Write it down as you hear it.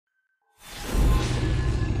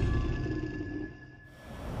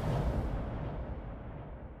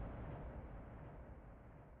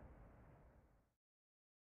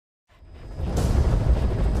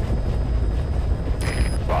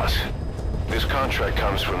This contract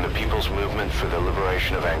comes from the People's Movement for the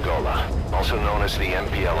Liberation of Angola, also known as the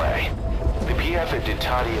MPLA. The PF at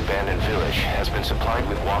Ditadi Abandoned Village has been supplied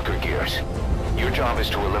with walker gears. Your job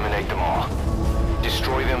is to eliminate them all.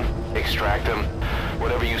 Destroy them, extract them,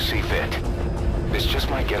 whatever you see fit. This just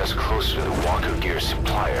might get us closer to the walker gear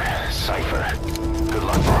supplier, Cypher. Good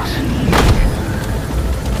luck, boss.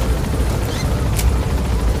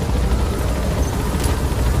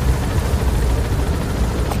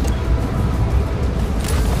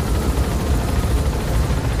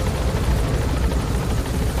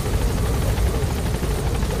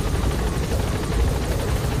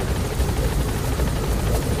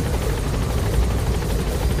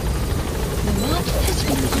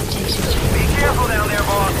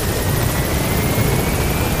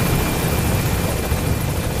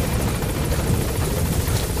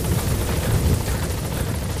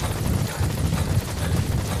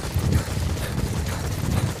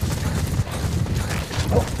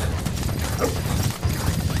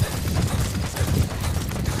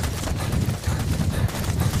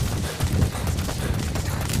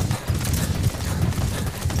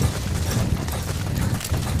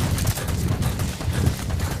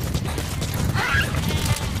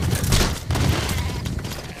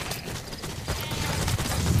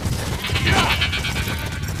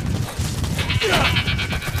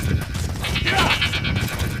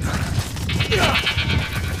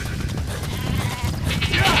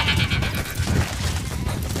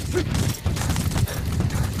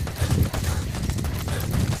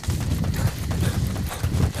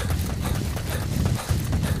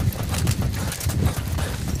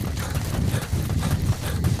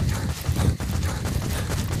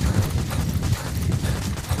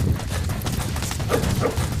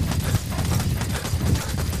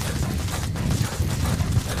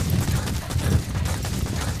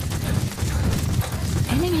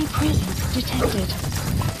 Enemy presence detected.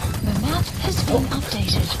 The map has been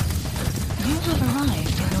updated. You have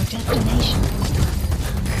arrived at your destination.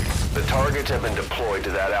 The targets have been deployed to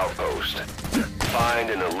that outpost. Find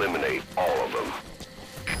and eliminate all of them.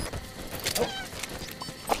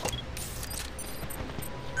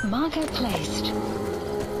 Marker placed.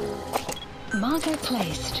 Marker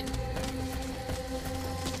placed.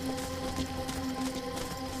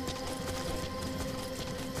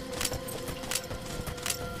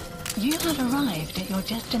 You have arrived at your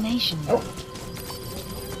destination.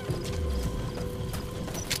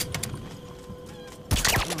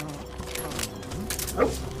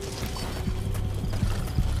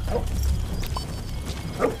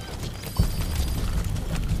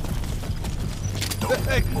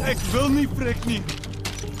 Ik wil niet, prik niet.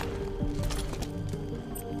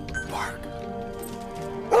 Bark.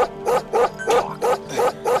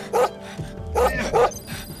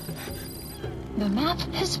 The map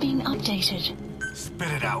has been updated.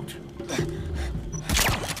 Spit it out.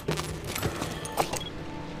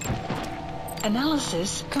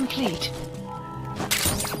 Analysis complete.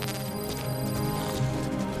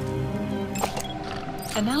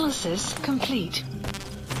 Analysis complete.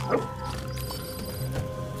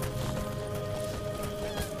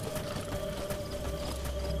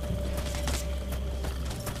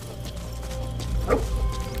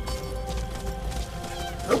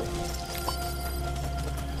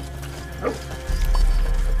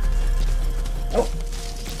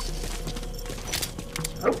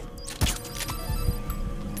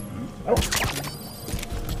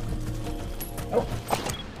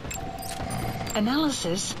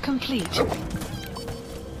 Analysis complete.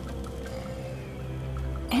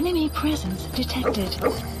 Enemy presence detected.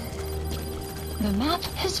 The map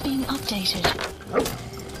has been updated.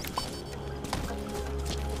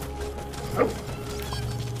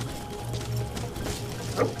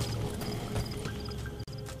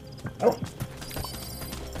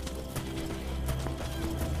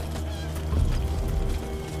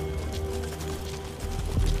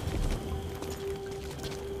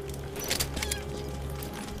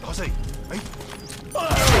 Jose, hey.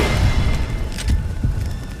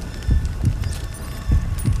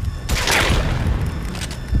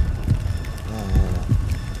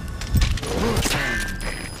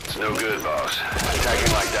 It's no good, boss.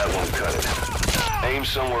 Attacking like that won't cut it. Aim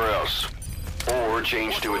somewhere else. Or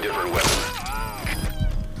change to a different weapon.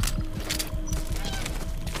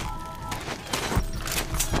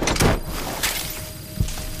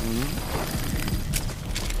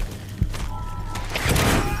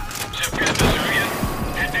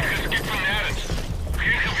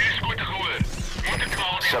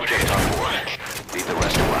 Subject on board. Leave the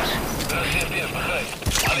rest to us.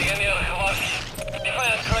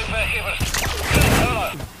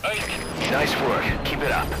 Nice work. Keep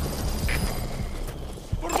it up.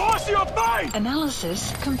 Missie op mij! Analysis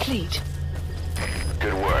complete.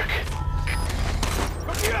 Good work.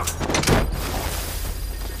 Kom hier!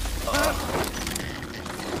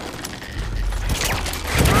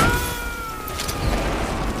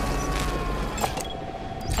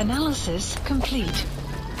 Analysis complete.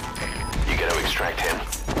 You gotta extract him.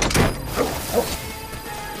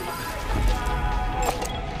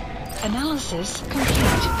 Analysis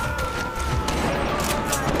complete.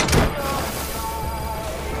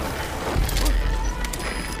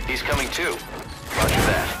 He's coming too. Roger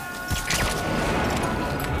that.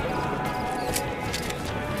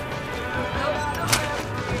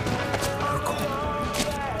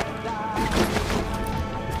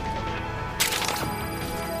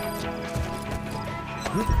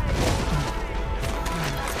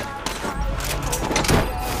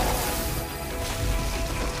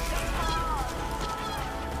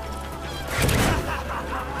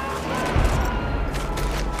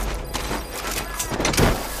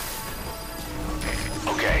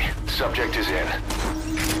 Okay, subject is in.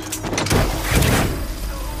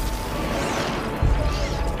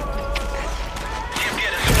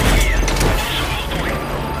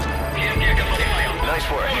 Nice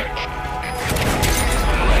work.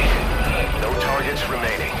 Right. No targets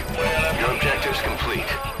remaining. Your objective's complete.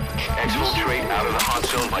 Exfiltrate out of the hot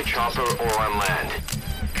zone by chopper or on land.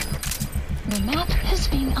 The map has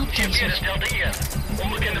been updated.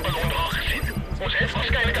 Onbekende ballon al gezien. Ons heeft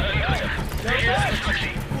waarschijnlijk een uitdager. Regeer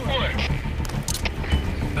instructie. Over.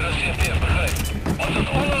 Reserveer, begrijp. Als het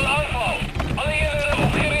onder een aanval. Alle eenheden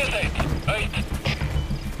op gereedheid. Uit.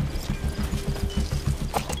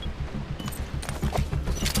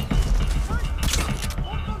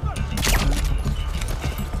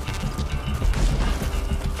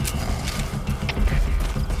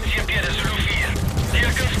 GPR Zulu 4.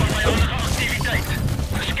 Tekens van vijandige activiteit.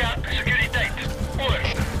 Securiteit. Over.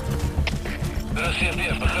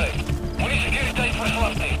 Reserveer, begrijp. Moet securiteit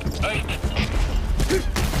verslachting. Uit.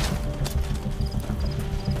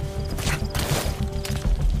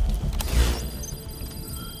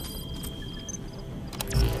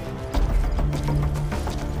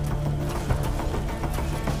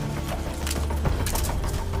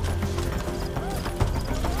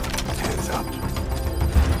 Hands up.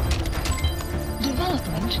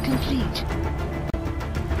 Development complete.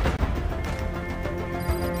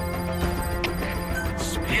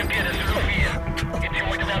 GPR Zulu 4. Heeft u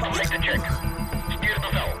moeite gedaan om mij te check? Stuur het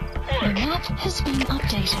bevel. The Over. map has been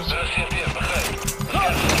updated. Reserveer, begrijp.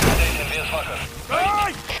 Securiteit en weer zwakker.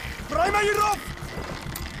 Hey! Draai mij hierop!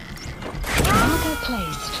 Marker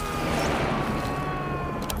placed.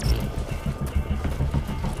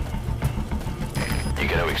 You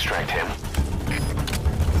gotta extract him.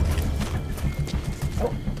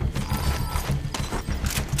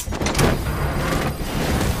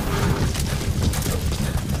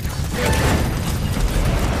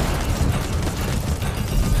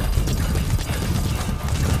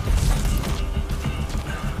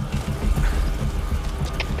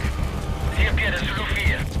 GPR Zulu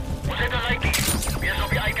 4. We zitten lijking. Wees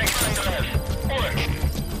op je ei kijkt naar de rest.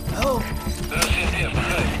 Over. Reserveer,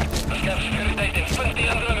 begrijp. Bescherm securiteit in 15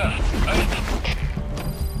 indrukken. Uit.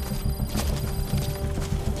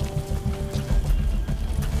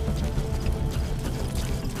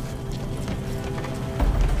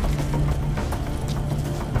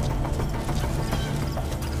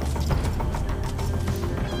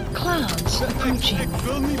 Clouds approaching. Ik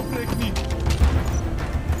wil niet, prik niet.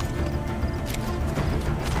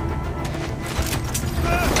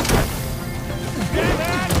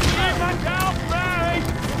 Iemand help mij!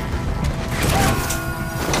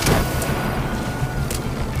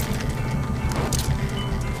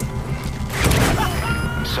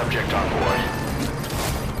 Subject on board.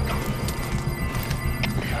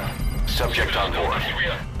 Subject on board.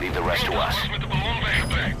 Leave the rest to us. Met de ballon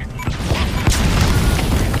weggebrekt.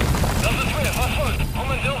 Delta 2, vast voort.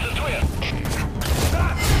 Kom in Delta 2.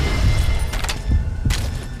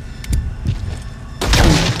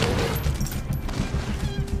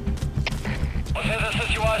 Wat is de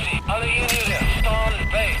situatie? Alle eenheden staan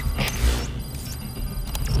bij.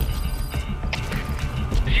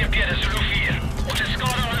 GPR Zulu 4. Ons is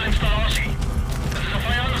schade aan de installatie. Het is een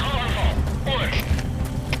vijandige aanval. Over.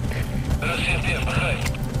 Reserveer, begrijp.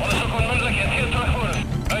 Alles op onmiddellijk en geen terugvoeren.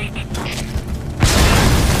 Uit.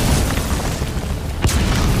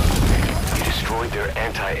 You destroyed their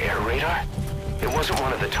anti-air radar? It wasn't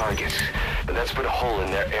one of the targets, but that's put a hole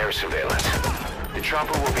in their air surveillance. The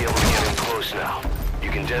chopper will be able to get in close now. You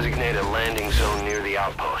can designate a landing zone near the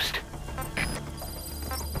outpost.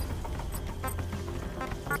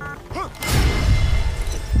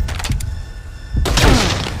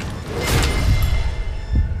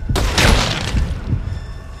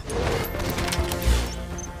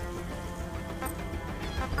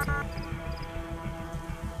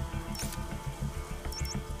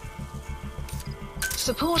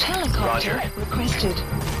 Support helicopter Roger. requested.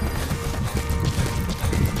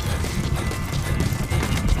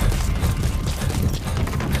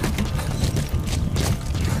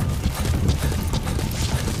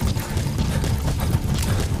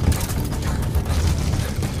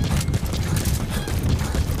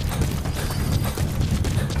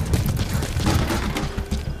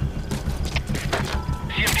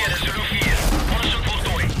 CMT de Zulu 4. Onderzoek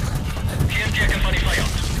voltooid. Geen teken van die vijand.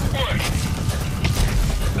 Oor.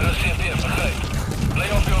 Dat is CMT, vergeet.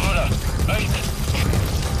 Blijf op je route. Uit.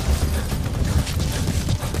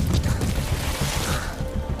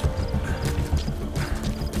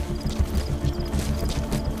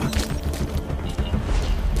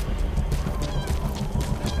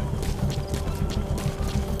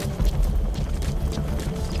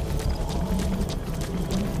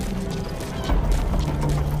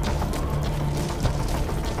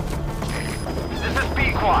 This is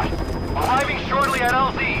Pequod. Arriving shortly at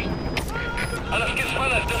LZ. Alles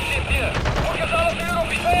gespannen, dat is CMT. Focus alles uur op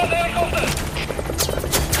die vijand helikopter.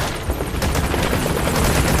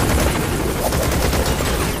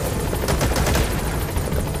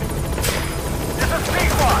 This is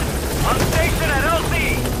Pequod. On station at LZ.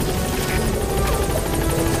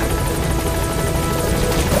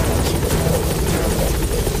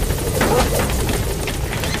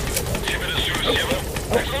 Hebben de Zulu 7.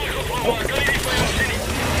 Ik zal je gevallen, kan je die vijand zien?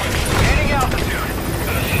 Gaining altitude.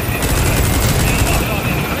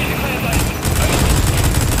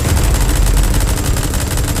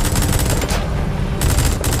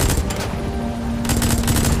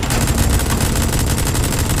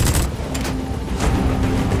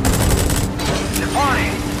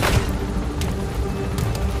 Departing.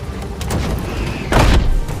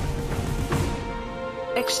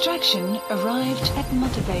 Extraction arrived at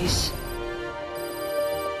Mother Base.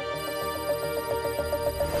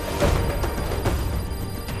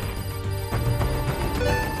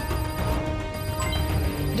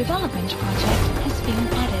 Development project has been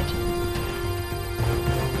added.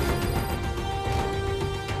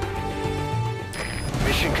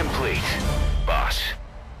 Mission complete, boss.